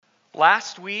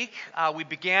Last week, we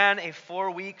began a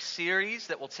 4-week series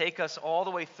that will take us all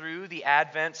the way through the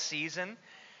Advent season.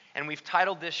 And we've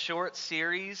titled this short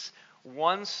series,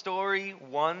 One Story,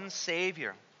 One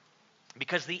Savior.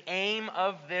 Because the aim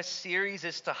of this series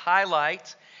is to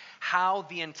highlight how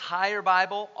the entire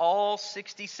Bible, all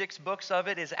 66 books of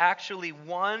it, is actually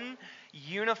one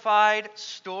unified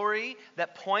story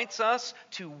that points us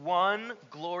to one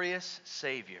glorious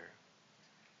Savior,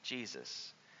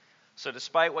 Jesus. So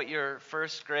despite what your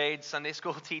first grade Sunday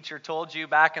school teacher told you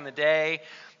back in the day,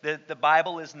 the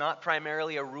Bible is not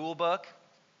primarily a rule book.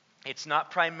 It's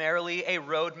not primarily a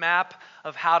roadmap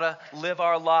of how to live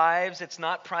our lives. It's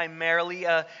not primarily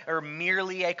or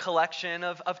merely a collection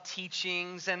of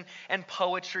teachings and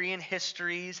poetry and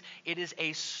histories. It is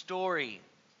a story.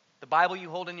 The Bible you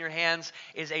hold in your hands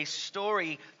is a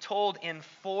story told in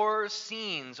 4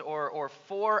 scenes or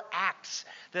 4 acts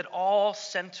that all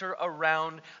center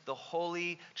around the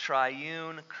holy,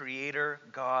 triune creator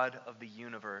God of the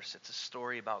universe. It's a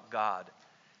story about God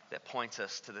that points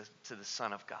us to the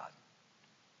Son of God.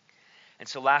 And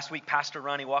so last week, Pastor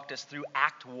Ronnie walked us through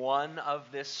Act 1 of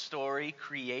this story,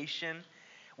 creation.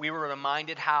 We were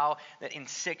reminded how that in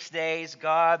 6 days,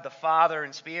 God, the Father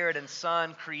and Spirit and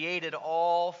Son created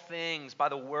all things by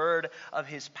the word of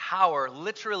His power.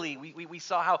 Literally, we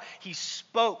saw how He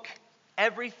spoke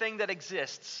everything that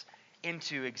exists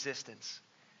into existence.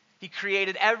 He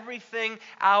created everything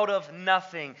out of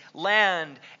nothing.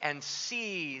 Land and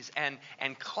seas and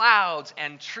clouds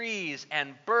and trees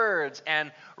and birds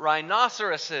and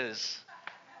rhinoceroses.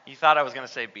 You thought I was going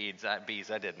to say bees.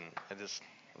 I didn't.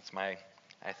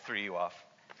 I threw you off.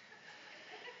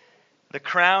 The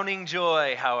crowning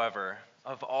joy, however,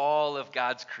 of all of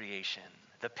God's creation,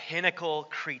 the pinnacle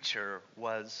creature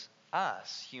was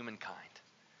us, humankind.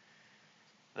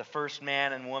 The first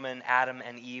man and woman, Adam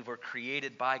and Eve, were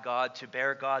created by God to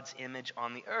bear God's image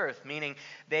on the earth, meaning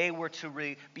they were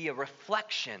to be a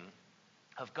reflection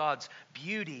of God's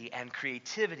beauty and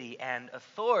creativity and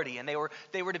authority, and they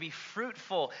were to be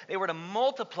fruitful, they were to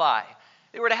multiply,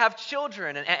 they were to have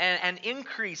children and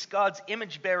increase God's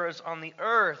image bearers on the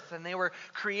earth, and they were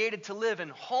created to live in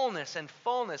wholeness and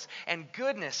fullness and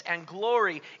goodness and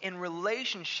glory in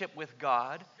relationship with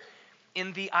God,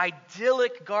 in the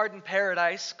idyllic garden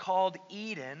paradise called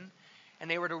Eden,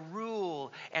 and they were to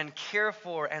rule and care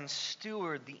for and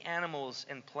steward the animals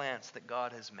and plants that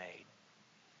God has made.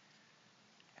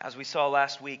 As we saw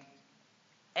last week,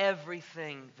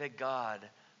 everything that God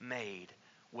made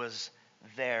was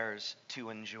theirs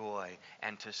to enjoy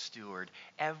and to steward.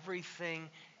 Everything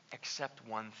except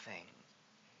one thing,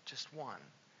 just one.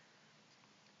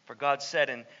 For God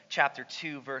said in chapter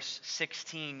 2, verse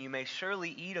 16, "You may surely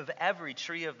eat of every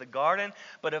tree of the garden,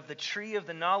 but of the tree of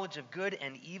the knowledge of good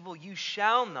and evil you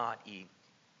shall not eat.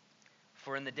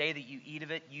 For in the day that you eat of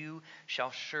it, you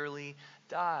shall surely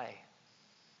die."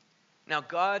 Now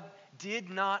God did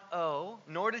not owe,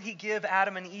 nor did He give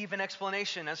Adam and Eve an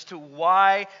explanation as to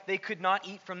why they could not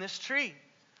eat from this tree,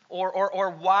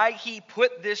 or why He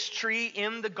put this tree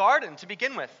in the garden to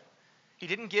begin with. He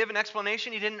didn't give an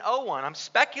explanation. He didn't owe one. I'm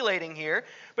speculating here,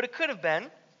 but it could have been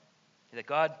that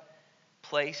God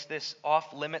placed this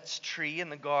off-limits tree in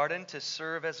the garden to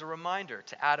serve as a reminder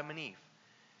to Adam and Eve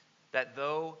that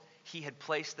though He had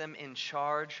placed them in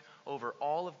charge over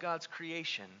all of God's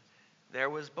creation, there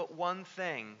was but one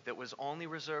thing that was only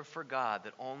reserved for God,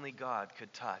 that only God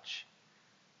could touch.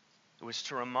 It was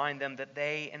to remind them that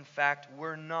they, in fact,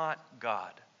 were not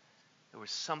God. There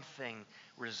was something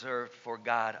reserved for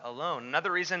God alone.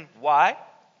 Another reason why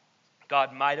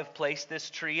God might have placed this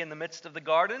tree in the midst of the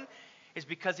garden is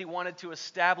because He wanted to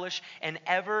establish an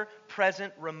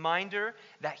ever-present reminder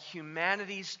that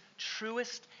humanity's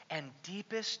truest and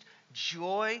deepest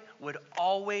joy would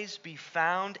always be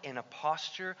found in a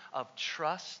posture of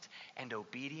trust and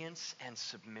obedience and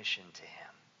submission to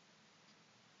Him.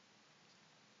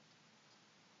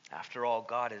 After all,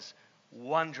 God is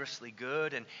wondrously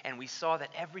good, and we saw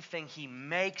that everything He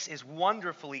makes is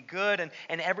wonderfully good,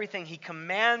 and everything He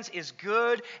commands is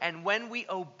good, and when we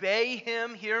obey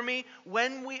Him, hear me,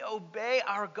 when we obey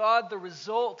our God, the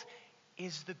result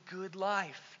is the good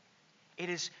life. It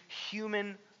is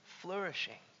human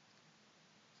flourishing.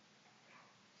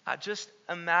 Just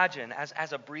imagine,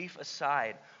 as a brief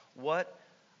aside, what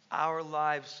our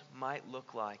lives might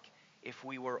look like if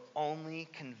we were only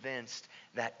convinced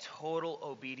that total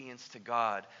obedience to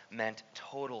God meant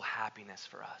total happiness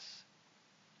for us.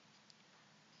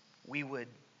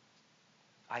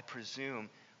 I presume,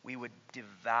 we would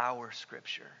devour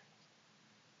Scripture.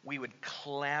 we would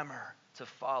clamor to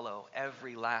follow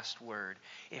every last word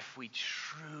if we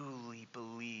truly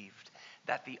believed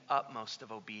that the utmost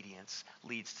of obedience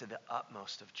leads to the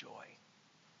utmost of joy.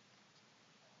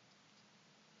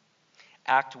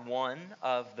 Act 1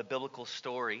 of the biblical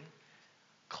story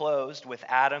closed with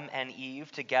Adam and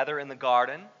Eve together in the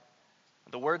garden.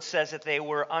 The word says that they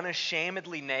were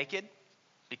unashamedly naked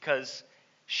because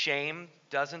shame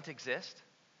doesn't exist.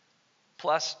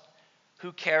 Plus,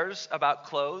 who cares about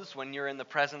clothes when you're in the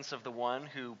presence of the one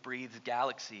who breathes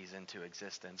galaxies into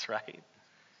existence, right?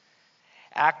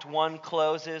 Act 1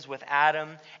 closes with Adam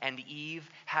and Eve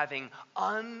having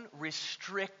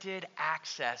unrestricted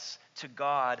access to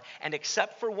God, and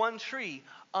except for one tree,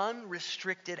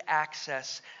 unrestricted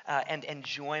access and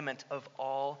enjoyment of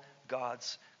all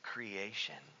God's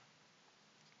creation.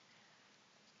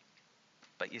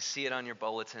 But you see it on your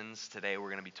bulletins. Today we're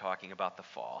going to be talking about the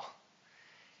fall.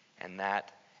 And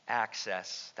that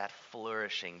access, that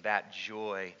flourishing, that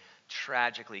joy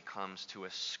tragically comes to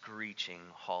a screeching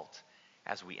halt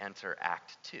as we enter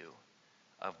Act 2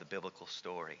 of the biblical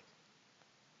story.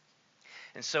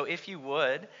 And so if you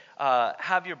would,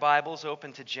 have your Bibles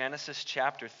open to Genesis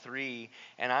chapter 3,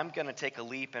 and I'm going to take a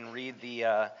leap and read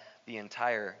the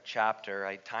entire chapter.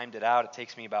 I timed it out. It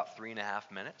takes me about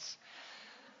 3.5 minutes.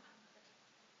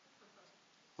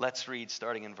 Let's read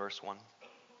starting in verse 1.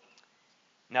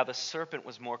 Now the serpent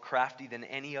was more crafty than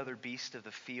any other beast of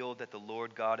the field that the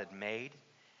Lord God had made.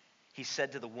 He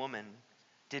said to the woman,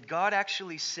 "Did God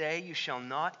actually say you shall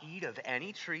not eat of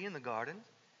any tree in the garden?"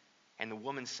 And the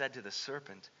woman said to the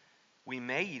serpent, "We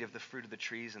may eat of the fruit of the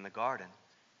trees in the garden.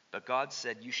 But God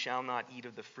said, you shall not eat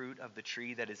of the fruit of the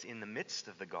tree that is in the midst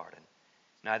of the garden.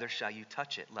 Neither shall you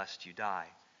touch it, lest you die."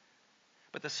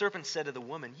 But the serpent said to the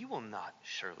woman, "You will not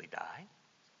surely die.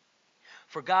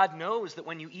 For God knows that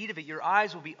when you eat of it, your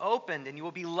eyes will be opened, and you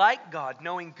will be like God,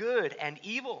 knowing good and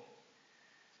evil."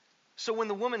 So when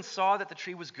the woman saw that the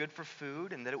tree was good for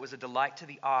food, and that it was a delight to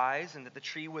the eyes, and that the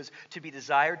tree was to be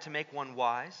desired to make one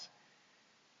wise,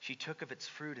 she took of its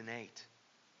fruit and ate.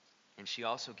 And she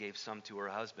also gave some to her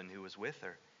husband who was with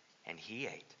her, and he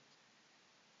ate.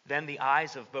 Then the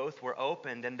eyes of both were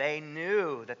opened, and they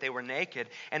knew that they were naked,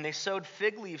 and they sewed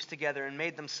fig leaves together and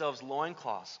made themselves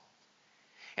loincloths.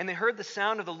 And they heard the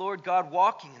sound of the Lord God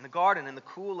walking in the garden in the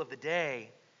cool of the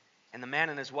day. And the man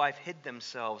and his wife hid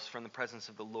themselves from the presence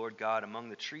of the Lord God among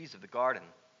the trees of the garden.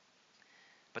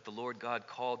 But the Lord God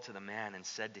called to the man and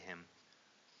said to him,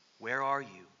 "Where are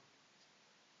you?"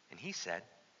 And he said,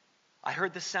 "I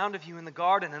heard the sound of you in the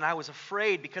garden, and I was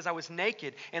afraid because I was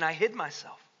naked, and I hid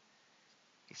myself."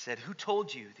 He said, "Who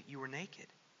told you that you were naked?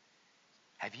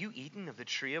 Have you eaten of the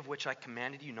tree of which I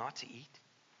commanded you not to eat?"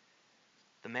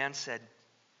 The man said,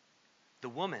 "The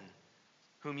woman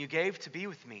whom you gave to be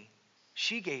with me,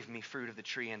 she gave me fruit of the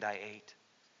tree, and I ate."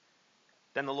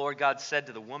 Then the Lord God said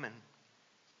to the woman,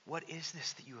 "What is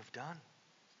this that you have done?"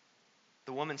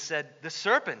 The woman said, "The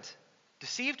serpent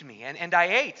deceived me, and I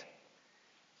ate."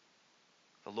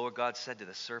 The Lord God said to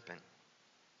the serpent,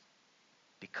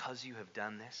 "Because you have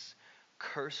done this,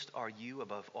 cursed are you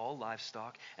above all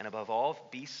livestock and above all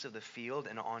beasts of the field,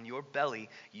 and on your belly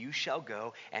you shall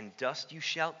go, and dust you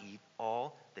shall eat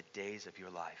all the days of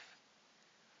your life.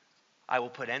 I will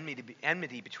put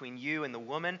enmity between you and the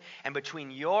woman, and between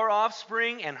your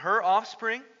offspring and her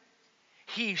offspring.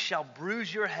 He shall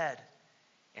bruise your head,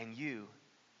 and you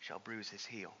shall bruise his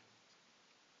heel."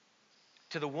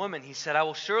 To the woman he said, "I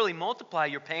will surely multiply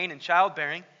your pain in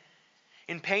childbearing.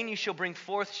 In pain you shall bring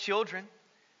forth children.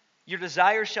 Your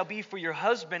desire shall be for your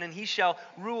husband, and he shall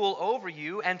rule over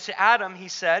you." And to Adam he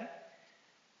said,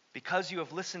 "Because you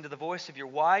have listened to the voice of your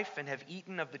wife and have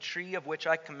eaten of the tree of which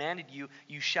I commanded you,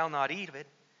 you shall not eat of it.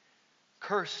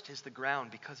 Cursed is the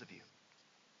ground because of you.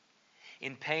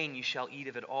 In pain you shall eat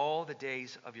of it all the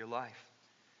days of your life.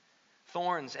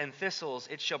 Thorns and thistles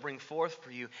it shall bring forth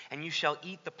for you, and you shall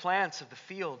eat the plants of the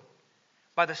field.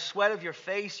 By the sweat of your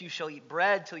face you shall eat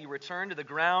bread till you return to the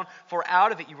ground, for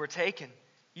out of it you were taken.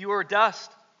 You are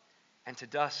dust, and to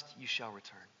dust you shall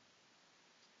return."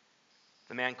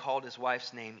 The man called his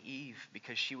wife's name Eve,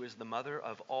 because she was the mother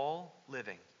of all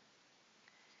living.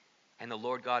 And the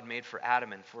Lord God made for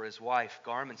Adam and for his wife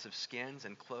garments of skins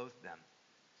and clothed them.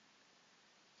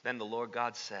 Then the Lord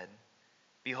God said,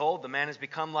 "Behold, the man has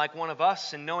become like one of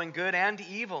us in knowing good and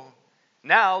evil.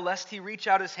 Now, lest he reach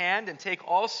out his hand and take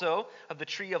also of the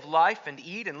tree of life and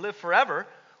eat and live forever."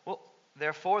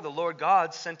 Therefore the Lord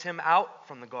God sent him out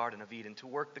from the Garden of Eden to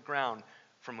work the ground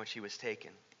from which he was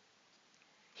taken.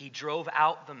 He drove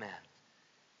out the man,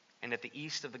 and at the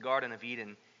east of the Garden of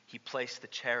Eden he placed the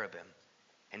cherubim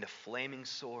and a flaming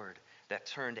sword that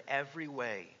turned every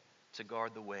way to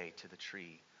guard the way to the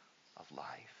tree of life.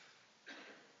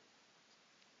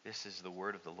 This is the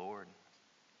word of the Lord.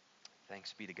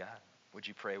 Thanks be to God. Would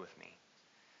you pray with me?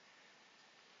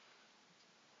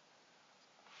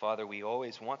 Father, we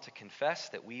always want to confess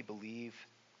that we believe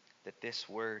that this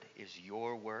word is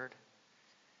your word,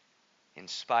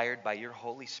 inspired by your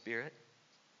Holy Spirit.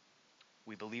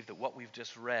 We believe that what we've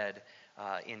just read,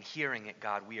 in hearing it,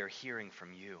 God, we are hearing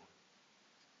from you.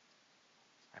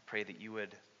 I pray that you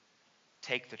would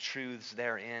take the truths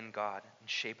therein, God, and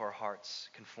shape our hearts,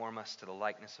 conform us to the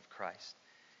likeness of Christ.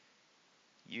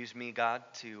 Use me, God,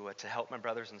 to help my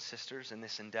brothers and sisters in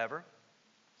this endeavor.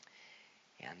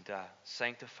 And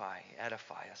sanctify,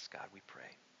 edify us, God, we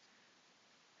pray.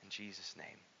 In Jesus'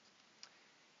 name,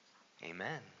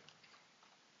 amen.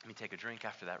 Let me take a drink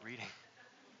after that reading.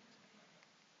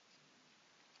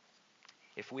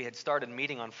 If we had started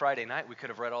meeting on Friday night, we could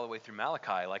have read all the way through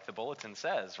Malachi, like the bulletin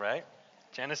says, right?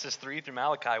 Genesis 3 through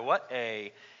Malachi. What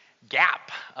a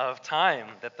gap of time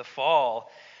that the fall,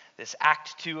 this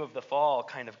Act 2 of the fall,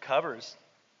 kind of covers.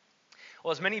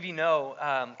 Well, as many of you know,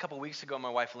 a couple weeks ago, my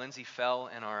wife Lindsay fell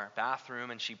in our bathroom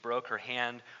and she broke her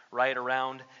hand right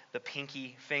around the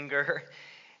pinky finger.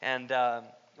 And,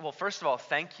 well, first of all,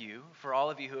 thank you for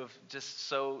all of you who have just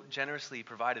so generously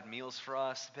provided meals for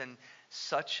us. It's been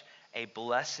such a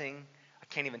blessing. I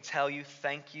can't even tell you.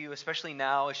 Thank you, especially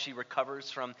now as she recovers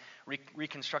from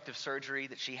reconstructive surgery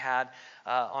that she had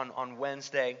on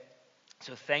Wednesday.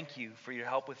 So thank you for your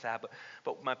help with that.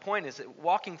 But my point is that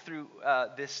walking through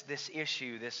this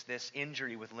issue, this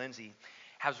injury with Lindsay,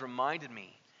 has reminded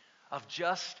me of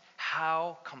just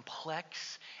how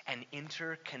complex and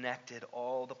interconnected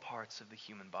all the parts of the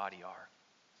human body are.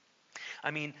 I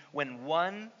mean, when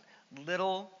one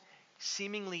little,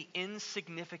 seemingly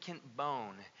insignificant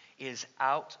bone is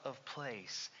out of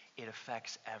place, it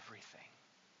affects everything.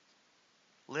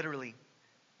 Literally,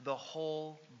 the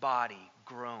whole body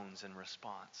groans in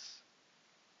response.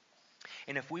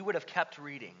 And if we would have kept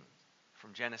reading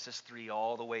from Genesis 3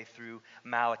 all the way through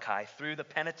Malachi, through the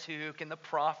Pentateuch and the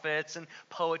prophets and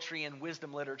poetry and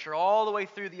wisdom literature, all the way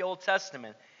through the Old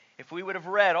Testament, if we would have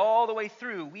read all the way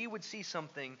through, we would see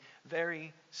something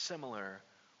very similar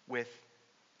with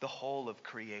the whole of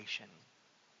creation.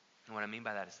 And what I mean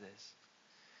by that is this.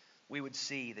 We would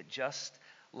see that just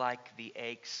like the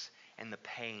aches and the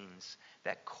pains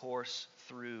that course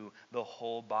through the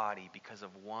whole body because of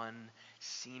one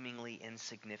seemingly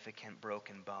insignificant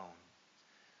broken bone,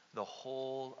 the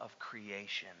whole of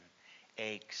creation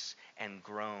aches and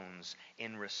groans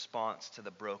in response to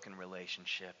the broken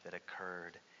relationship that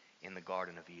occurred in the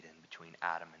Garden of Eden between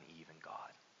Adam and Eve and God.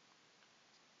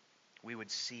 We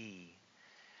would see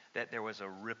that there was a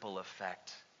ripple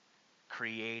effect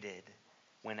created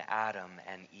when Adam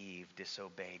and Eve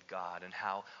disobeyed God, and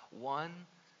how one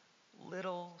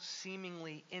little,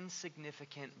 seemingly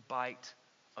insignificant bite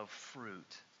of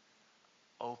fruit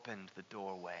opened the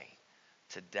doorway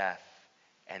to death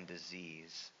and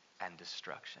disease and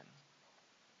destruction.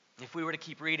 If we were to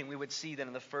keep reading, we would see that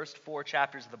in the first 4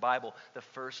 chapters of the Bible, the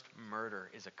first murder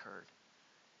is occurred.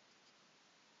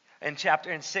 In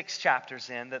 6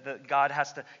 chapters in, that God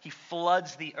he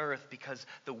floods the earth because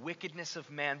the wickedness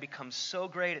of man becomes so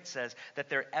great, it says,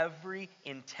 that their every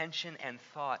intention and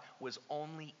thought was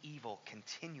only evil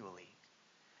continually.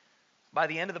 By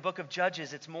the end of the book of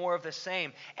Judges, it's more of the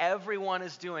same. Everyone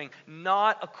is doing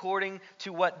not according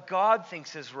to what God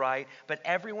thinks is right, but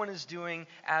everyone is doing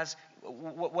as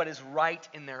what is right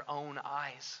in their own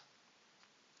eyes.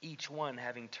 Each one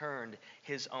having turned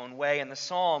his own way. In the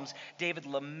Psalms, David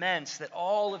laments that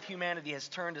all of humanity has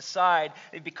turned aside.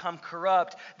 They've become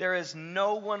corrupt. There is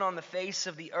no one on the face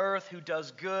of the earth who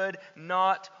does good,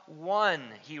 not one,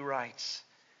 he writes.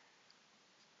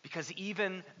 Because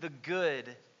even the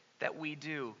good that we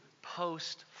do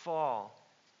post-fall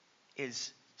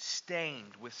is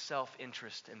stained with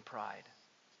self-interest and pride.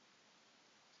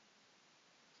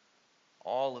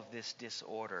 All of this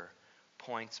disorder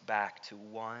points back to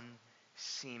one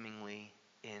seemingly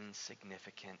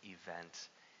insignificant event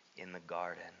in the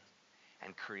garden.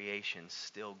 And creation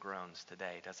still groans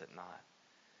today, does it not?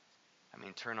 I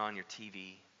mean, turn on your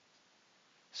TV,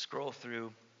 scroll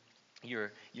through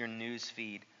your news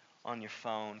feed on your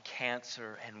phone,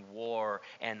 cancer and war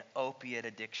and opiate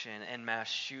addiction and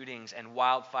mass shootings and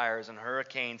wildfires and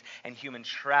hurricanes and human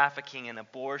trafficking and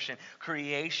abortion.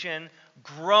 Creation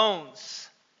groans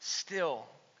still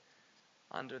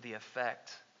under the effect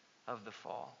of the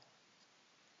fall.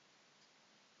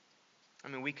 I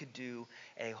mean, we could do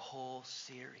a whole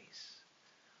series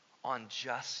on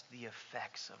just the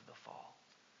effects of the fall,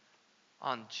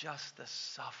 on just the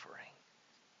suffering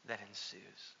that ensues.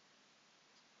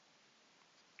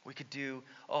 We could do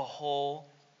a whole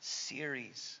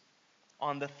series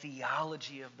on the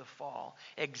theology of the fall,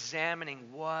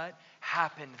 examining what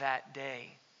happened that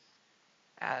day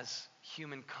as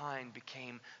humankind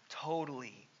became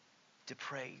totally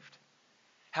depraved.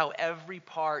 How every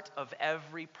part of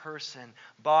every person,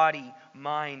 body,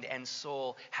 mind, and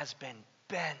soul has been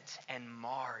bent and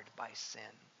marred by sin.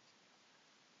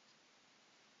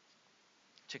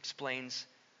 Which explains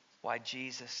why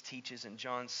Jesus teaches in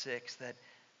John 6 that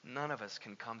none of us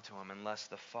can come to him unless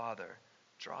the Father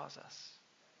draws us.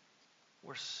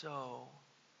 We're so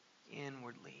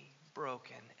inwardly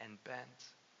broken and bent.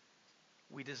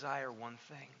 We desire one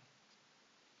thing: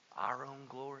 our own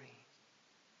glory,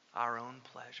 our own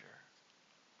pleasure.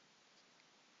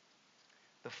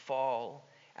 The fall,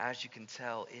 as you can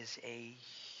tell, is a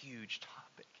huge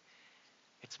topic.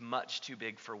 It's much too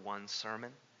big for one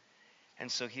sermon.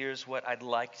 And so here's what I'd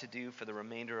like to do for the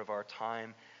remainder of our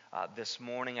time this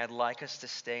morning. I'd like us to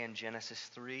stay in Genesis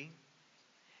 3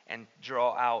 and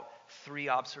draw out 3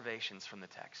 observations from the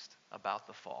text about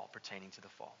the fall, pertaining to the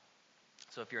fall.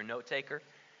 So if you're a note taker,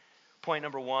 point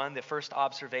number 1, the first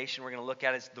observation we're going to look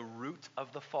at is the root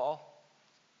of the fall.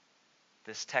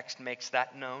 This text makes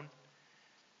that known.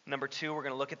 Number 2, we're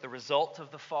going to look at the result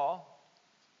of the fall.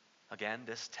 Again,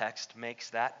 this text makes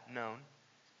that known.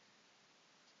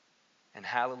 And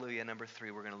hallelujah, number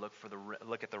 3, we're going to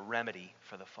look at the remedy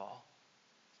for the fall,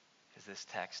 because this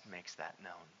text makes that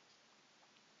known.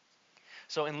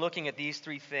 So in looking at these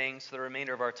 3 things for the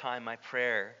remainder of our time, my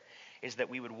prayer is that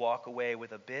we would walk away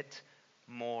with a bit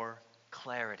more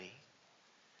clarity.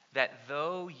 That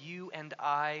though you and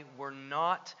I were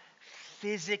not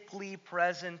physically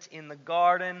present in the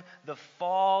garden, the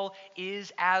fall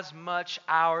is as much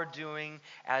our doing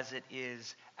as it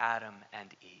is Adam and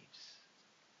Eve's.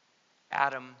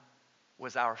 Adam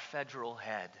was our federal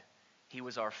head. He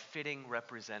was our fitting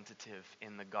representative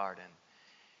in the garden.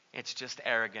 It's just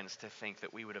arrogance to think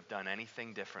that we would have done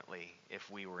anything differently if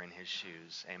we were in his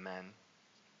shoes. Amen.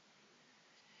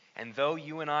 And though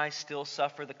you and I still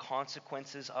suffer the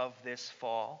consequences of this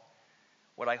fall,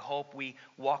 what I hope we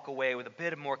walk away with a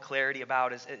bit of more clarity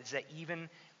about is that even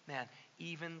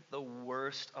the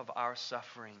worst of our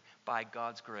suffering by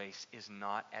God's grace is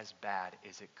not as bad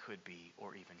as it could be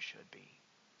or even should be.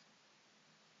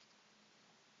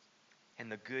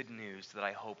 And the good news that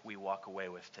I hope we walk away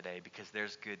with today, because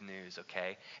there's good news,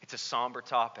 okay? It's a somber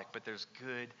topic, but there's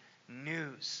good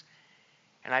news.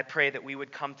 And I pray that we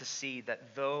would come to see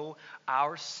that though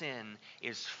our sin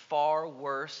is far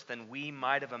worse than we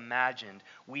might have imagined,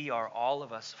 we are, all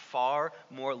of us, far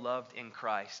more loved in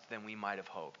Christ than we might have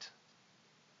hoped.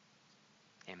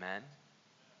 Amen?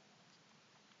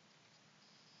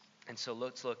 And so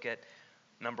let's look at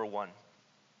number 1.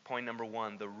 Point number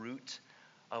 1, the root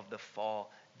of the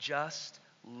fall. Just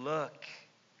look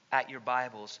at your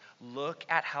Bibles. Look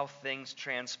at how things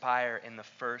transpire in the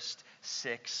first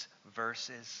 6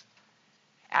 verses.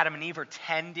 Adam and Eve are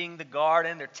tending the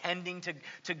garden. They're tending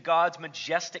to God's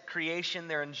majestic creation.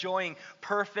 They're enjoying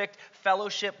perfect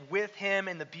fellowship with Him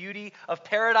in the beauty of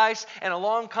paradise. And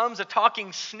along comes a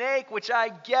talking snake, which I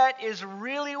get is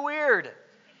really weird.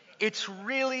 It's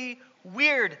really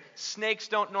weird. Snakes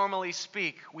don't normally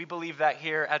speak. We believe that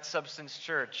here at Substance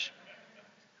Church.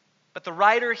 But the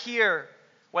writer here,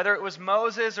 whether it was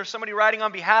Moses or somebody writing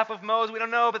on behalf of Moses, we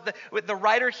don't know, but the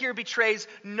writer here betrays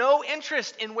no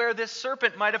interest in where this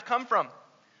serpent might have come from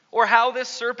or how this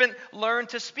serpent learned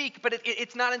to speak. But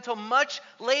it's not until much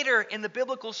later in the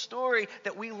biblical story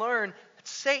that we learn that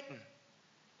Satan,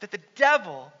 that the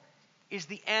devil, is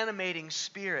the animating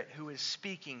spirit who is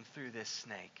speaking through this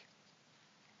snake.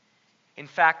 In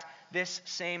fact, this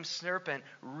same serpent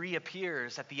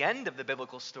reappears at the end of the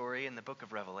biblical story in the book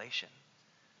of Revelation.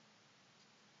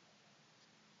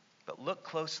 But look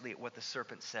closely at what the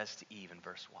serpent says to Eve in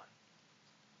verse 1.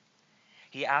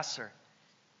 He asks her,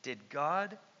 "Did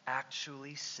God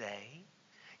actually say,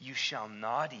 'You shall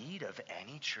not eat of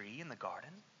any tree in the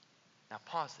garden'?" Now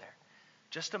pause there.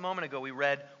 Just a moment ago we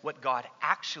read what God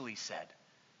actually said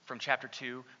from chapter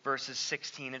 2, verses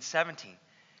 16 and 17.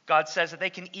 God says that they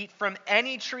can eat from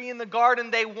any tree in the garden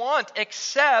they want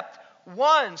except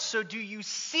one. So do you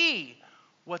see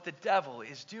what the devil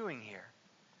is doing here?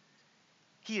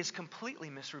 He is completely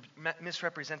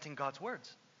misrepresenting God's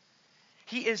words.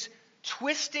 He is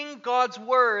twisting God's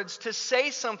words to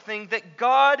say something that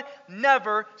God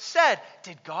never said.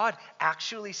 Did God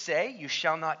actually say, "You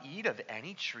shall not eat of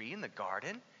any tree in the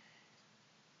garden"?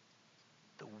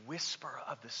 The whisper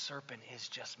of the serpent is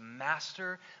just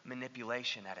master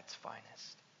manipulation at its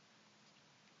finest.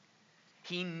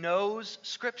 He knows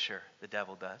Scripture, the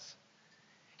devil does.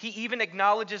 He even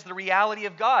acknowledges the reality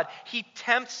of God. He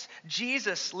tempts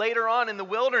Jesus later on in the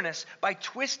wilderness by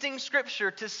twisting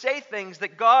Scripture to say things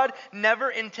that God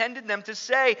never intended them to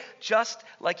say, just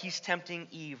like he's tempting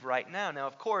Eve right now. Now,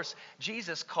 of course,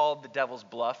 Jesus called the devil's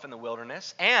bluff in the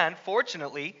wilderness, and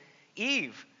fortunately,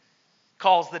 Eve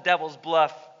calls the devil's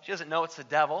bluff. She doesn't know it's the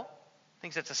devil,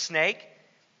 thinks it's a snake.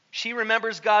 She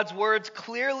remembers God's words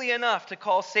clearly enough to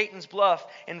call Satan's bluff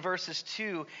in verses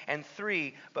 2 and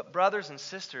 3. But brothers and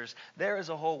sisters, there is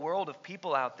a whole world of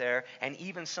people out there, and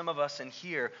even some of us in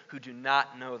here, who do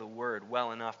not know the word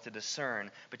well enough to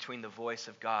discern between the voice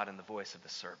of God and the voice of the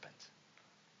serpent.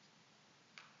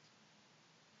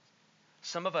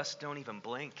 Some of us don't even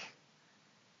blink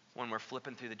when we're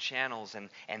flipping through the channels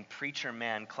and preacher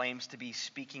man claims to be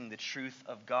speaking the truth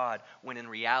of God, when in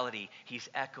reality he's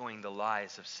echoing the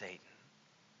lies of Satan.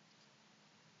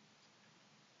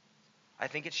 I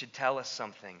think it should tell us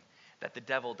something that the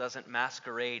devil doesn't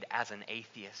masquerade as an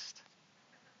atheist.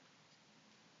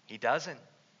 He doesn't.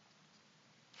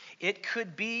 It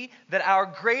could be that our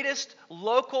greatest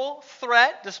local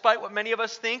threat, despite what many of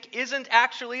us think, isn't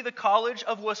actually the College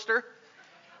of Worcester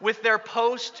with their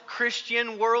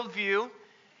post-Christian worldview.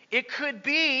 It could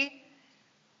be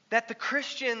that the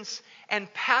Christians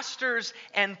and pastors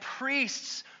and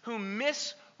priests who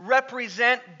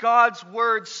misrepresent God's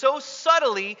word so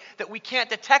subtly that we can't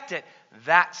detect it,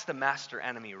 that's the master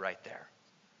enemy right there.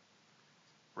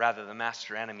 Rather, the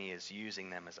master enemy is using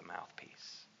them as a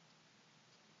mouthpiece.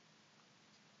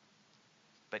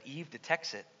 But Eve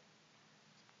detects it.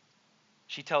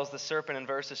 She tells the serpent in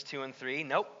verses 2 and 3,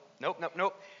 Nope.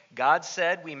 God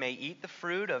said we may eat the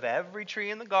fruit of every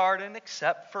tree in the garden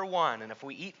except for one. And if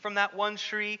we eat from that one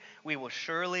tree, we will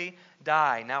surely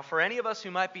die. Now, for any of us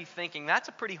who might be thinking, that's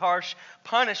a pretty harsh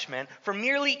punishment for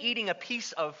merely eating a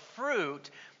piece of fruit,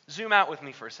 zoom out with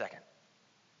me for a second.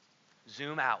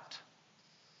 Zoom out.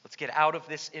 Let's get out of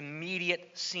this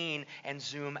immediate scene and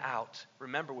zoom out.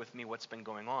 Remember with me what's been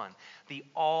going on. The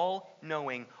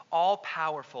all-knowing,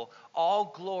 all-powerful,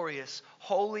 all-glorious,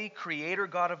 holy Creator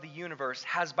God of the universe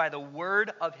has by the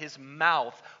word of his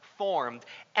mouth formed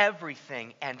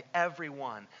everything and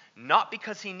everyone, not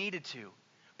because he needed to,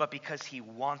 but because he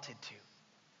wanted to.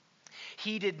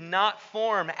 He did not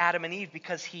form Adam and Eve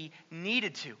because he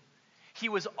needed to. He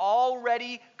was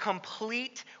already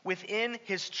complete within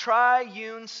his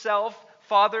triune self,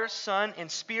 Father, Son, and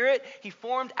Spirit. He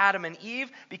formed Adam and Eve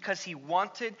because he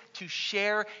wanted to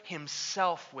share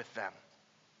himself with them.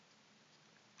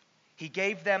 He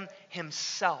gave them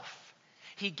himself.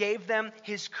 He gave them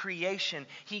his creation.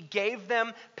 He gave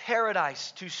them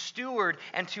paradise to steward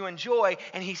and to enjoy.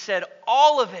 And he said,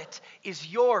 all of it is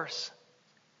yours.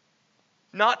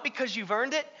 Not because you've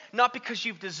earned it, not because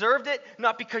you've deserved it,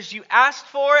 not because you asked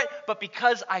for it, but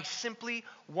because I simply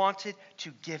wanted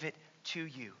to give it to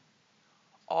you.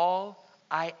 All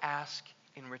I ask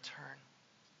in return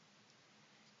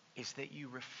is that you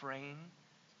refrain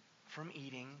from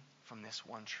eating from this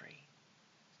one tree.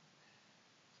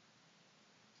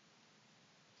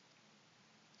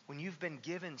 When you've been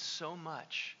given so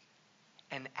much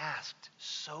and asked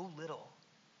so little,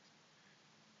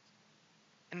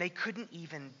 and they couldn't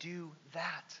even do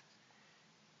that.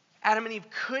 Adam and Eve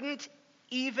couldn't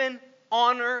even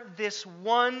honor this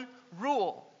one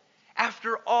rule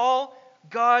after all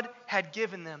God had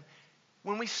given them.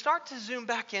 When we start to zoom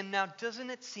back in now, doesn't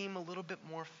death seem a little bit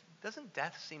more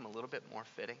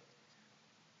fitting?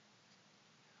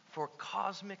 For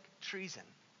cosmic treason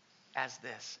as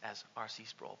this, as R.C.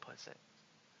 Sproul puts it.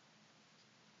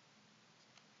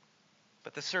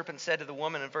 But the serpent said to the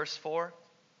woman in verse 4,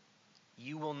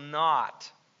 you will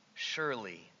not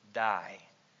surely die.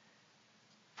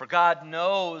 For God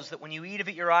knows that when you eat of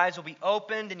it, your eyes will be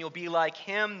opened and you'll be like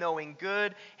him, knowing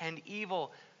good and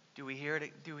evil. Do we hear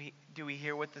it? Do we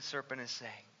hear what the serpent is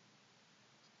saying?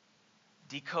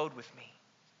 Decode with me.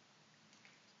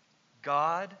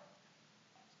 God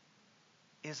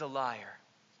is a liar.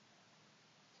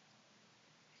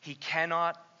 He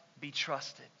cannot be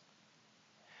trusted.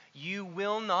 You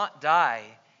will not die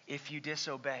if you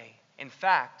disobey. In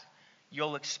fact,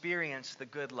 you'll experience the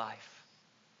good life.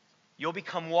 You'll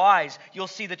become wise. You'll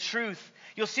see the truth.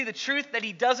 You'll see the truth that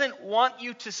he doesn't want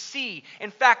you to see. In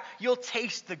fact, you'll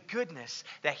taste the goodness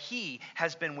that he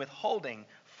has been withholding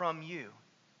from you.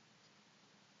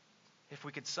 If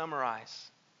we could summarize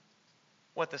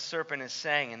what the serpent is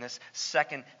saying in this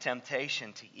second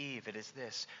temptation to Eve, it is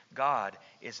this: God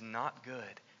is not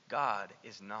good. God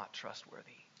is not trustworthy.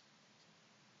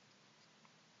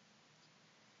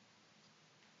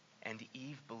 And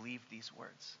Eve believed these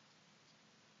words.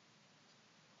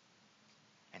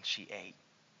 And she ate.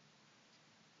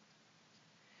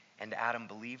 And Adam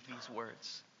believed these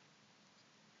words,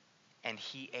 and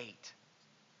he ate.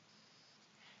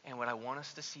 And what I want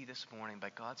us to see this morning,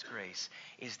 by God's grace,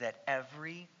 is that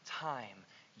every time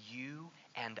you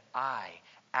and I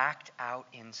act out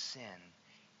in sin,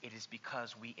 it is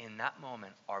because we, in that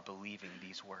moment, are believing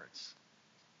these words.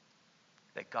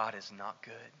 That God is not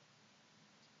good,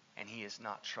 and he is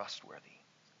not trustworthy.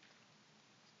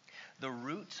 The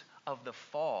root of the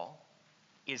fall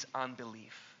is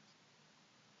unbelief.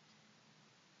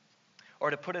 Or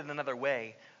to put it another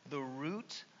way, the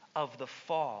root of the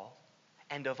fall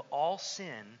and of all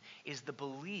sin is the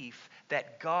belief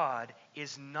that God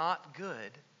is not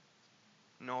good,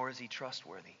 nor is he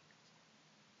trustworthy.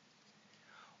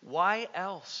 Why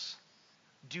else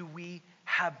do we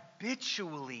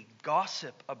habitually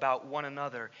gossip about one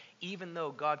another, even though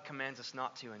God commands us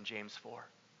not to in James 4?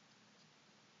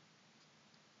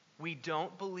 We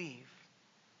don't believe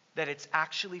that it's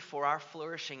actually for our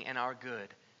flourishing and our good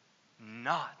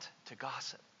not to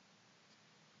gossip.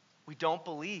 We don't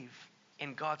believe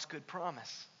in God's good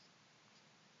promise.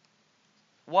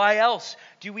 Why else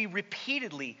do we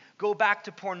repeatedly go back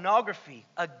to pornography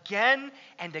again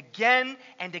and again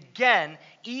and again,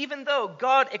 even though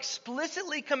God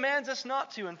explicitly commands us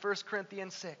not to in 1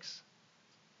 Corinthians 6?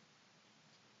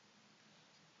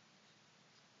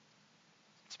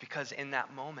 It's because in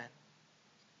that moment,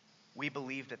 we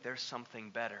believe that there's something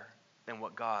better than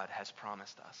what God has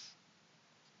promised us.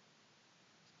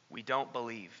 We don't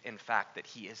believe, in fact, that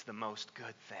he is the most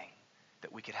good thing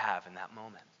that we could have in that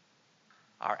moment.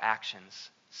 Our actions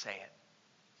say it.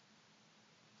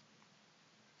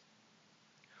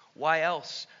 Why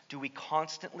else do we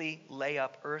constantly lay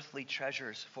up earthly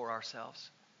treasures for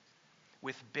ourselves?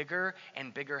 With bigger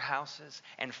and bigger houses,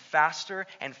 and faster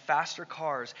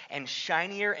cars, and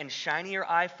shinier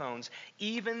iPhones,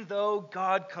 even though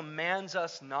God commands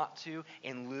us not to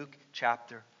in Luke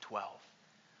chapter 12.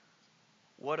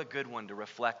 What a good one to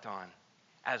reflect on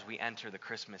as we enter the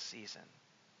Christmas season.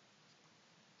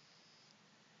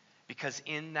 Because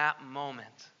in that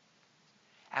moment,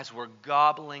 as we're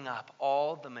gobbling up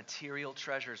all the material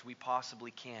treasures we possibly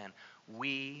can,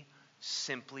 we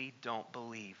simply don't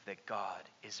believe that God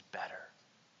is better.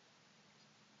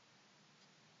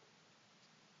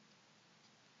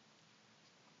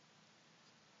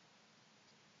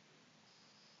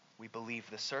 We believe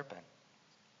the serpent.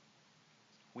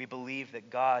 We believe that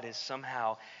God is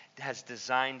somehow has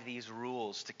designed these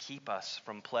rules to keep us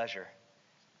from pleasure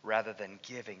rather than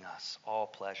giving us all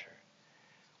pleasure.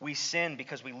 We sin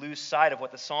because we lose sight of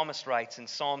what the psalmist writes in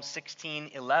Psalm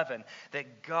 16:11,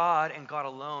 that God and God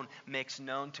alone makes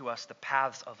known to us the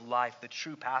paths of life, the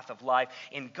true path of life.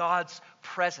 In God's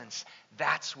presence,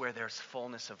 that's where there's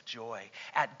fullness of joy.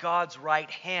 At God's right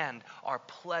hand are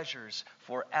pleasures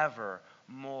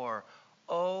forevermore.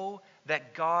 Oh,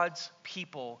 that God's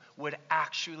people would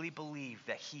actually believe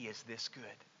that he is this good.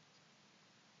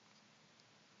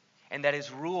 And that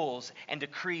his rules and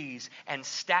decrees and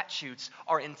statutes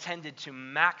are intended to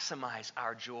maximize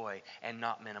our joy and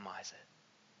not minimize it.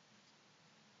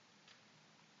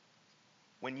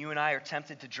 When you and I are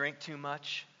tempted to drink too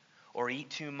much, or eat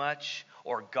too much,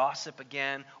 or gossip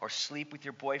again, or sleep with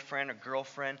your boyfriend or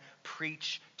girlfriend,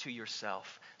 preach to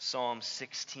yourself. Psalm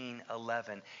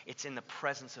 16:11. It's in the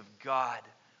presence of God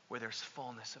where there's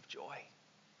fullness of joy.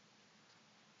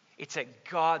 It's at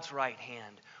God's right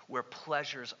hand where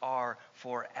pleasures are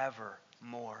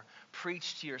forevermore.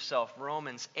 Preach to yourself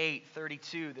Romans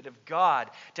 8:32, that if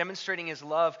God, demonstrating his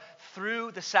love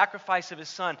through the sacrifice of his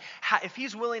Son, if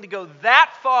he's willing to go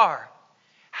that far,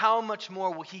 how much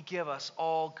more will he give us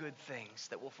all good things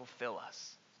that will fulfill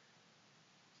us?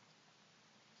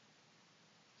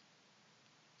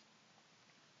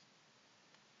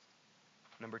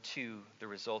 Number two, the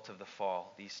result of the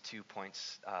fall. These 2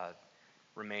 points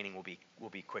remaining will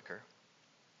be quicker.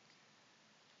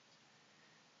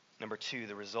 Number two,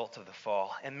 the result of the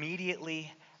fall.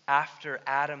 Immediately after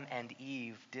Adam and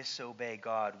Eve disobey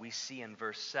God, we see in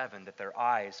verse 7 that their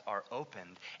eyes are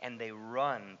opened and they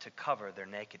run to cover their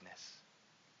nakedness.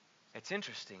 It's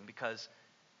interesting because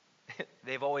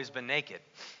they've always been naked.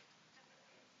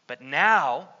 But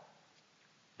now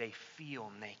they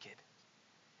feel naked.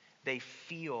 They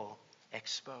feel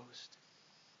exposed.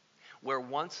 Where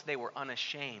once they were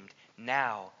unashamed,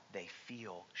 now they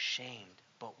feel shamed.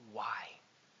 But why?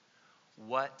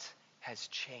 What has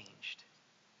changed?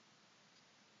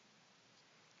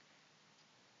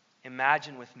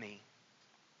 Imagine with me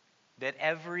that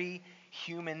every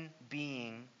human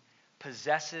being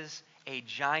possesses a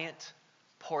giant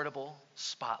portable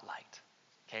spotlight.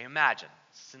 Okay, imagine.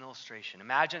 This is an illustration.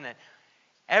 Imagine that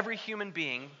every human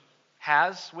being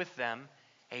has with them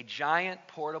a giant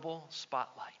portable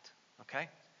spotlight, okay?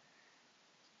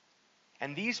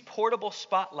 And these portable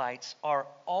spotlights are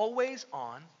always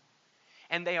on,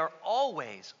 and they are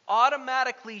always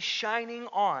automatically shining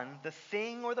on the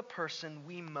thing or the person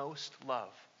we most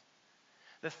love.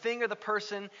 The thing or the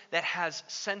person that has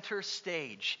center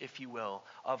stage, if you will,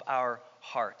 of our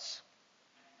hearts.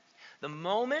 The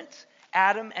moment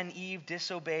Adam and Eve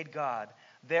disobeyed God,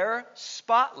 their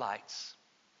spotlights,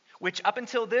 which up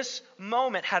until this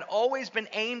moment had always been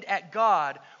aimed at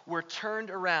God, were turned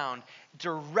around,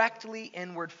 directly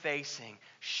inward facing,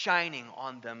 shining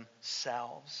on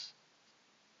themselves.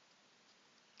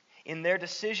 In their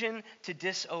decision to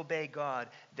disobey God,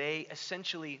 they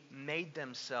essentially made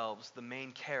themselves the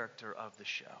main character of the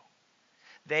show.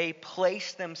 They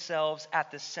placed themselves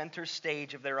at the center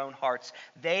stage of their own hearts.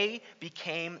 They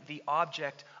became the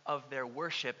object of their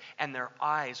worship, and their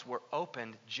eyes were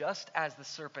opened, just as the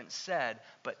serpent said,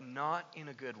 but not in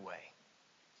a good way.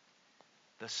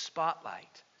 The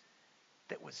spotlight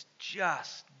that was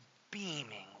just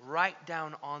beaming right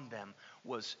down on them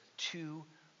was too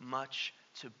much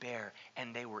to bear,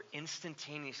 and they were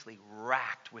instantaneously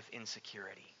racked with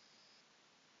insecurity.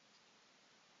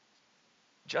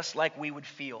 Just like we would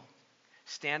feel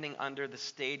standing under the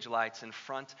stage lights in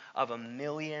front of 1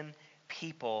 million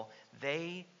people,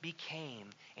 they became,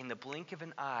 in the blink of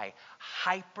an eye,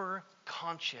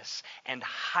 hyper-conscious and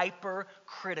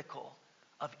hyper-critical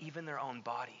of even their own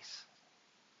bodies.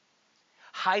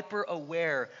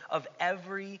 Hyper-aware of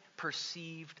every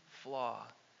perceived flaw.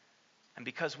 And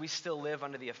because we still live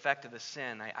under the effect of the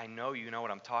sin, I know you know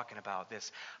what I'm talking about, this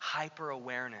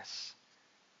hyper-awareness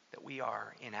that we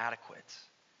are inadequate.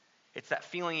 It's that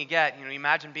feeling you get, you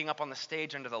imagine being up on the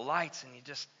stage under the lights and you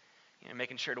just,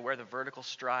 making sure to wear the vertical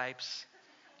stripes,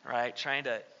 right?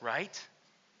 Right?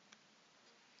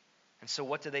 And so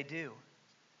what do?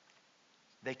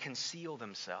 They conceal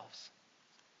themselves.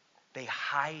 They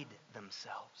hide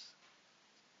themselves.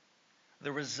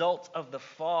 The result of the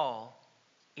fall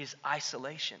is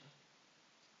isolation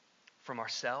from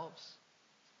ourselves,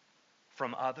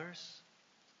 from others,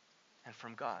 and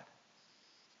from God.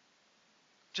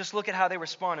 Just look at how they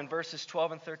respond in verses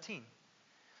 12 and 13.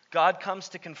 God comes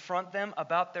to confront them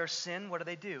about their sin. What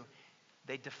do?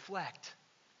 They deflect.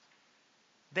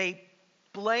 They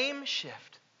blame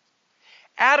shift.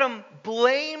 Adam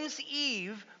blames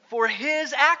Eve for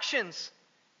his actions.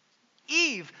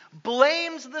 Eve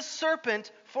blames the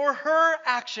serpent for her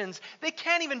actions. They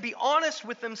can't even be honest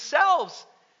with themselves.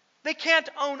 They can't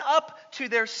own up to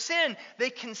their sin. They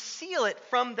conceal it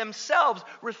from themselves,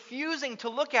 refusing to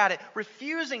look at it,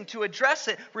 refusing to address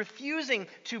it, refusing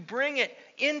to bring it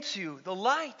into the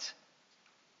light.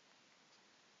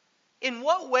 In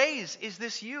what ways is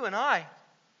this you and I?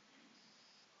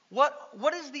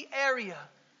 What is the area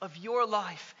of your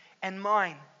life and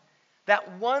mine?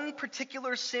 That one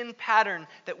particular sin pattern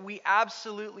that we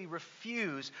absolutely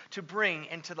refuse to bring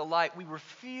into the light. We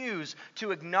refuse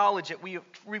to acknowledge it. We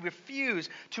refuse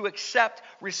to accept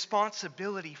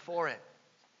responsibility for it.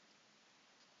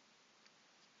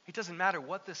 It doesn't matter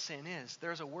what the sin is.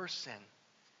 There's a worse sin.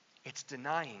 It's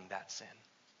denying that sin.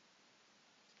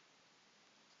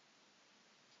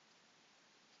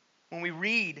 When we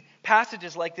read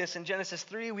passages like this in Genesis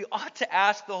 3, we ought to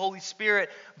ask the Holy Spirit,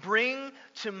 bring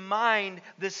to mind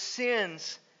the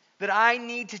sins that I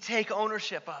need to take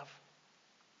ownership of.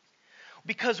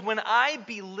 Because when I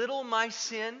belittle my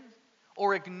sin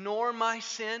or ignore my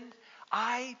sin,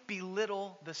 I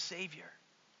belittle the Savior.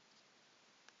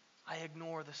 I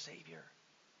ignore the Savior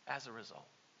as a result.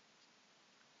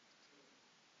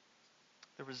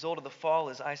 The result of the fall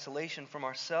is isolation from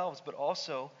ourselves, but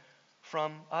also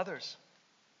from others.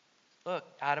 Look,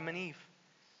 Adam and Eve,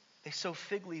 they sew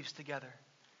fig leaves together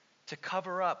to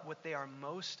cover up what they are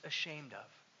most ashamed of.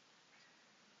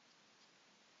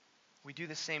 We do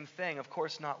the same thing, of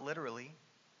course, not literally.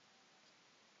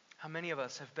 How many of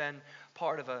us have been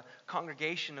part of a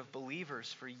congregation of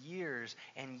believers for years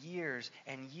and years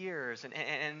and years,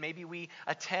 and maybe we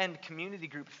attend community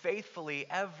group faithfully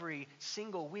every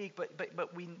single week,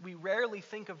 but we rarely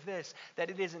think of this,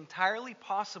 that it is entirely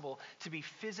possible to be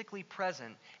physically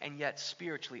present and yet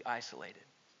spiritually isolated.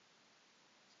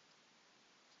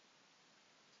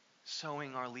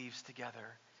 Sewing our leaves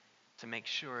together to make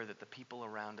sure that the people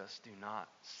around us do not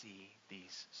see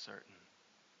these certain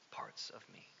parts of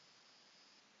me.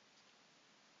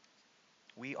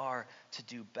 We are to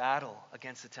do battle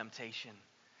against the temptation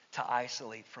to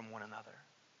isolate from one another.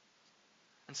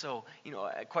 And so,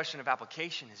 a question of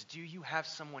application is, do you have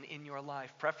someone in your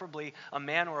life, preferably a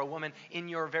man or a woman in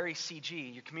your very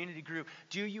CG, your community group?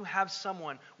 Do you have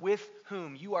someone with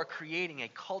whom you are creating a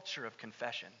culture of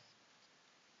confession?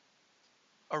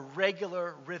 A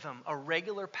regular rhythm, a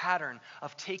regular pattern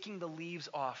of taking the leaves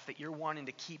off that you're wanting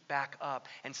to keep back up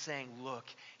and saying, look,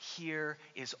 here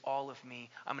is all of me.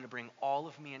 I'm going to bring all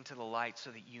of me into the light so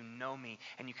that you know me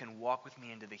and you can walk with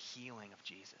me into the healing of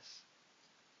Jesus.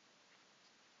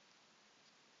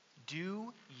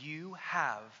 Do you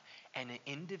have an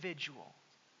individual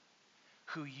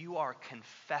who you are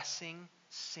confessing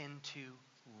sin to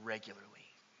regularly?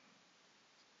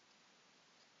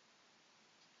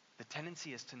 The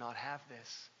tendency is to not have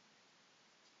this,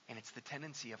 and it's the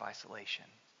tendency of isolation.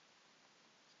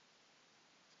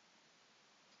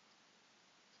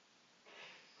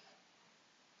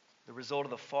 The result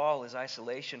of the fall is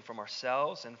isolation from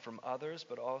ourselves and from others,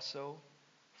 but also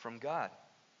from God.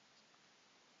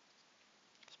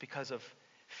 It's because of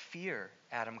fear,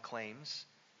 Adam claims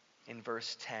in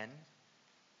verse 10,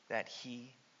 that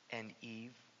he and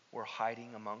Eve were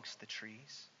hiding amongst the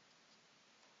trees.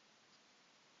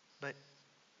 But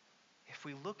if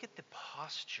we look at the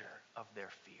posture of their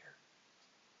fear,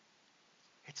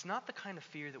 it's not the kind of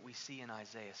fear that we see in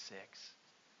Isaiah 6,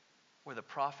 where the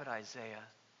prophet Isaiah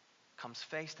comes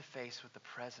face to face with the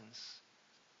presence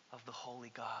of the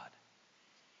holy God,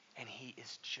 and he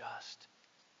is just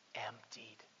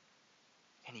emptied.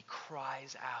 And he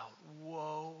cries out,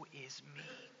 "Woe is me!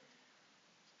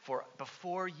 For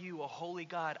before you, O holy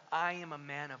God, I am a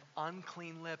man of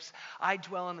unclean lips. I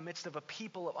dwell in the midst of a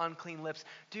people of unclean lips."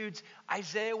 Dudes,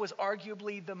 Isaiah was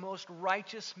arguably the most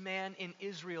righteous man in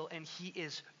Israel, and he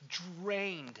is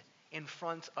drained in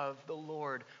front of the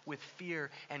Lord with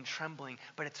fear and trembling,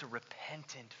 but it's a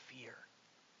repentant fear.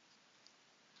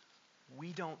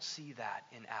 We don't see that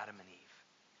in Adam and Eve.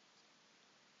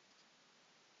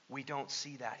 We don't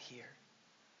see that here.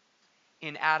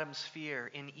 In Adam's fear,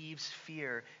 in Eve's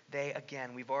fear, they,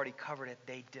 again, we've already covered it,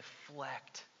 they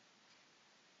deflect.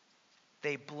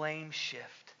 They blame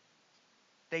shift.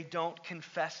 They don't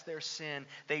confess their sin.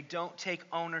 They don't take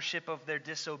ownership of their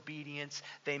disobedience.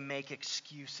 They make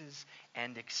excuses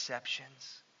and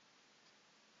exceptions.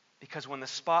 Because when the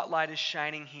spotlight is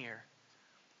shining here,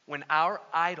 when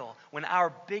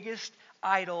our biggest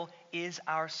idol is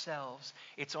ourselves,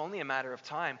 it's only a matter of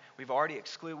time. We've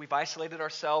isolated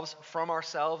ourselves from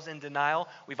ourselves in denial.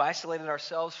 We've isolated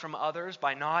ourselves from others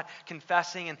by not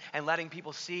confessing and letting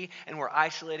people see, and we're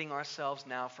isolating ourselves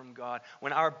now from God.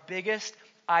 When our biggest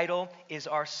idol is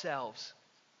ourselves,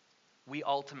 we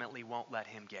ultimately won't let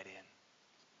him get in.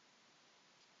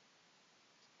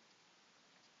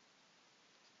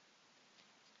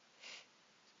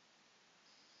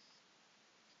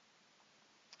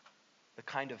 The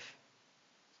kind of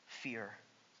fear,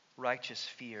 righteous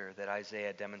fear that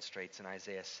Isaiah demonstrates in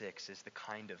Isaiah 6 is the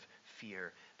kind of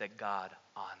fear that God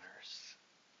honors.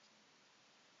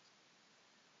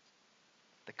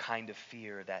 The kind of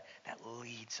fear that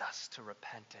leads us to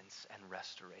repentance and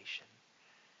restoration.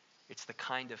 It's the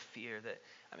kind of fear that,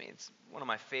 it's one of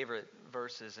my favorite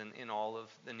verses in all of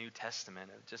the New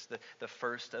Testament. Just the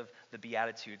first of the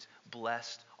Beatitudes.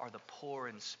 Blessed are the poor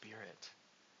in spirit,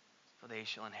 for they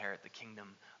shall inherit the kingdom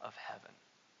of heaven.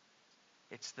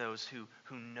 It's those who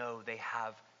know they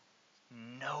have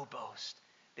no boast.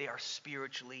 They are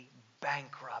spiritually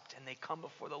bankrupt, and they come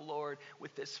before the Lord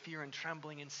with this fear and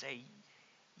trembling and say,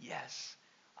 "Yes,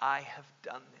 I have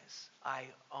done this. I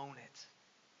own it.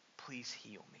 Please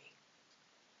heal me."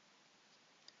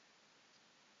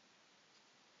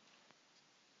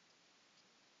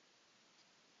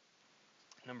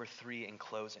 Number 3, in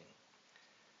closing.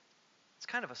 It's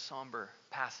kind of a somber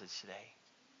passage today.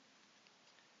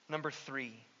 Number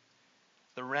 3,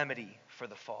 the remedy for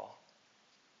the fall.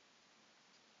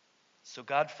 So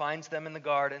God finds them in the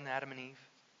garden, Adam and Eve.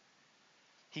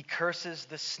 He curses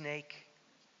the snake,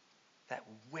 that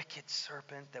wicked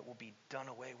serpent that will be done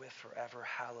away with forever.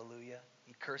 Hallelujah.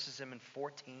 He curses him in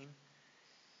 14.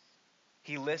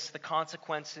 He lists the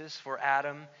consequences for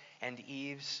Adam and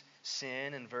Eve's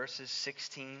sin in verses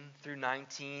 16 through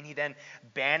 19. He then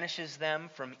banishes them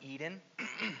from Eden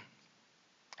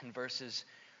in verses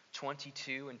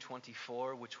 22 and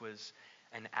 24, which was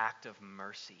an act of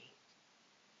mercy.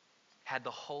 Had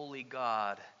the holy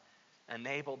God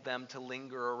enabled them to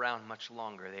linger around much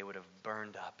longer, they would have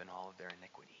burned up in all of their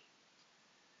iniquity.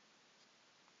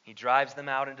 He drives them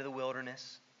out into the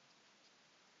wilderness.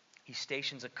 He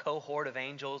stations a cohort of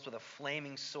angels with a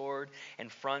flaming sword in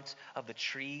front of the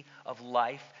tree of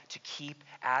life to keep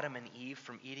Adam and Eve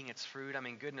from eating its fruit. I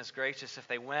mean, goodness gracious, if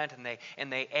they went and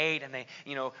they ate and they,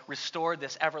 restored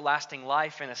this everlasting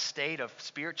life in a state of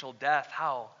spiritual death,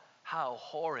 how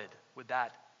horrid would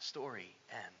that story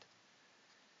end?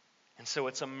 And so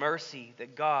it's a mercy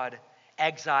that God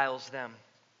exiles them.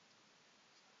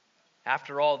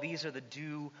 After all, these are the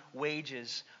due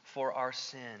wages for our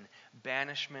sin,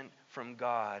 banishment from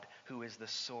God, who is the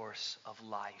source of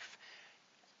life.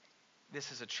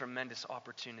 This is a tremendous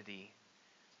opportunity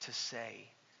to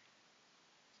say,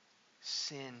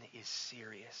 sin is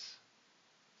serious.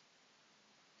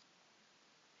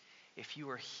 If you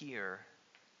are here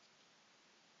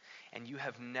and you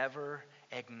have never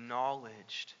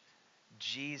acknowledged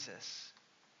Jesus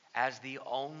as the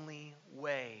only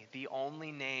way, the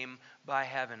only name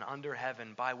under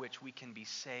heaven by which we can be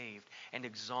saved and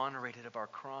exonerated of our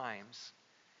crimes,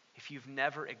 if you've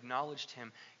never acknowledged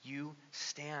him, you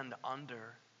sit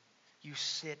under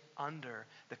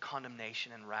the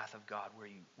condemnation and wrath of God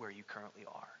where you currently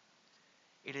are.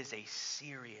 It is a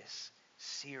serious,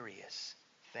 serious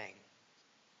thing.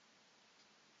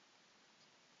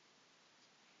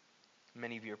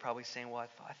 Many of you are probably saying, well,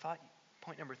 I thought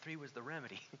point number 3 was the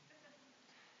remedy.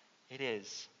 It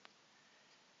is.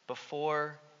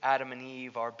 Before Adam and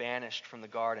Eve are banished from the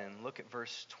garden, look at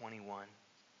verse 21.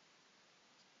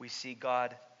 We see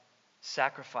God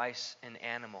sacrifice an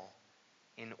animal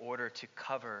in order to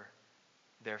cover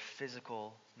their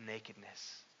physical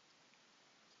nakedness.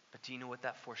 But do you know what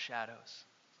that foreshadows?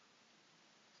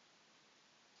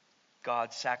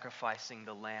 God sacrificing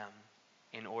the lamb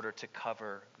in order to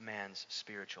cover man's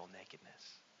spiritual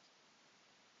nakedness.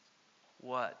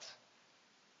 What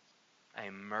a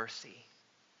mercy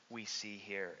we see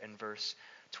here in verse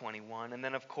 21. And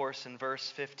then, of course, in verse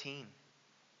 15,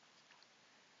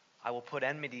 I will put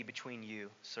enmity between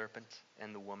you, serpent,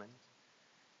 and the woman,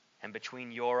 and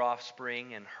between your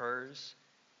offspring and hers.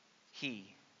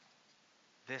 He,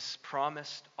 this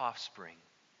promised offspring,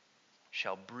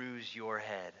 shall bruise your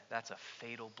head. That's a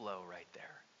fatal blow right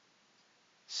there.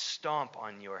 Stomp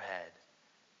on your head,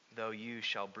 though you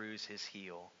shall bruise his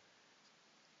heel.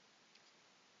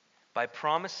 By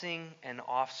promising an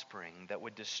offspring that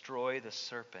would destroy the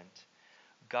serpent,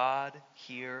 God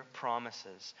here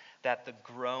promises that the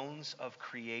groans of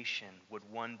creation would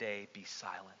one day be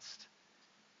silenced,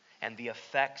 and the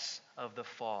effects of the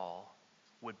fall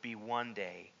would be one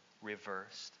day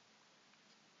reversed.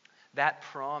 That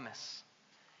promise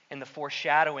and the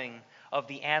foreshadowing of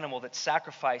the animal that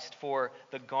sacrificed for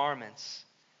the garments,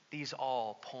 these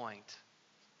all point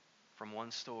from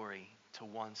one story to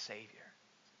one Savior.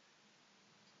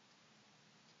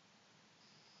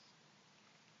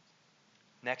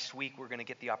 Next week, we're going to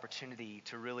get the opportunity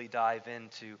to really dive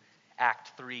into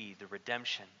Act 3, the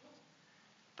redemption.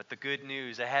 But the good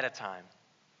news ahead of time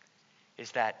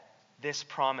is that this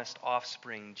promised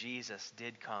offspring, Jesus,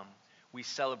 did come. We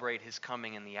celebrate his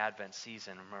coming in the Advent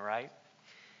season, am I right?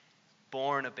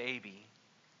 Born a baby,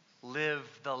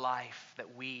 lived the life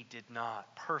that we did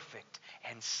not, perfect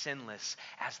and sinless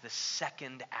as the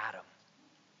second Adam.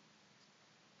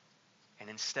 And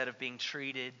instead of being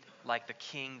treated like the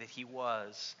king that he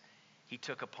was, he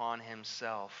took upon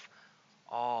himself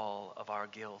all of our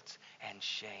guilt and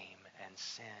shame and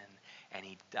sin. And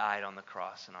he died on the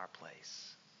cross in our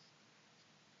place.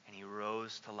 And he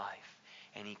rose to life.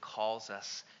 And he calls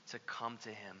us to come to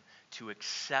him, to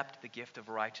accept the gift of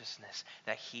righteousness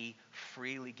that he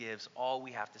freely gives. All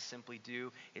we have to simply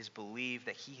do is believe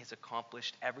that he has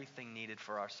accomplished everything needed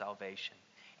for our salvation.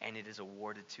 And it is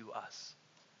awarded to us.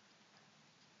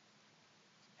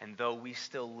 And though we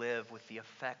still live with the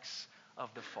effects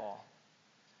of the fall,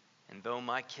 and though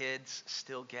my kids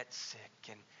still get sick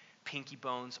and pinky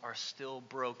bones are still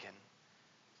broken,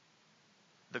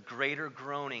 the greater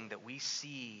groaning that we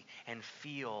see and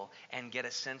feel and get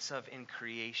a sense of in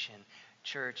creation,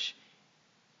 church,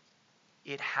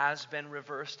 it has been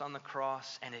reversed on the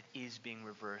cross and it is being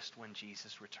reversed when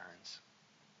Jesus returns.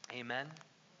 Amen?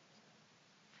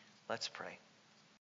 Let's pray.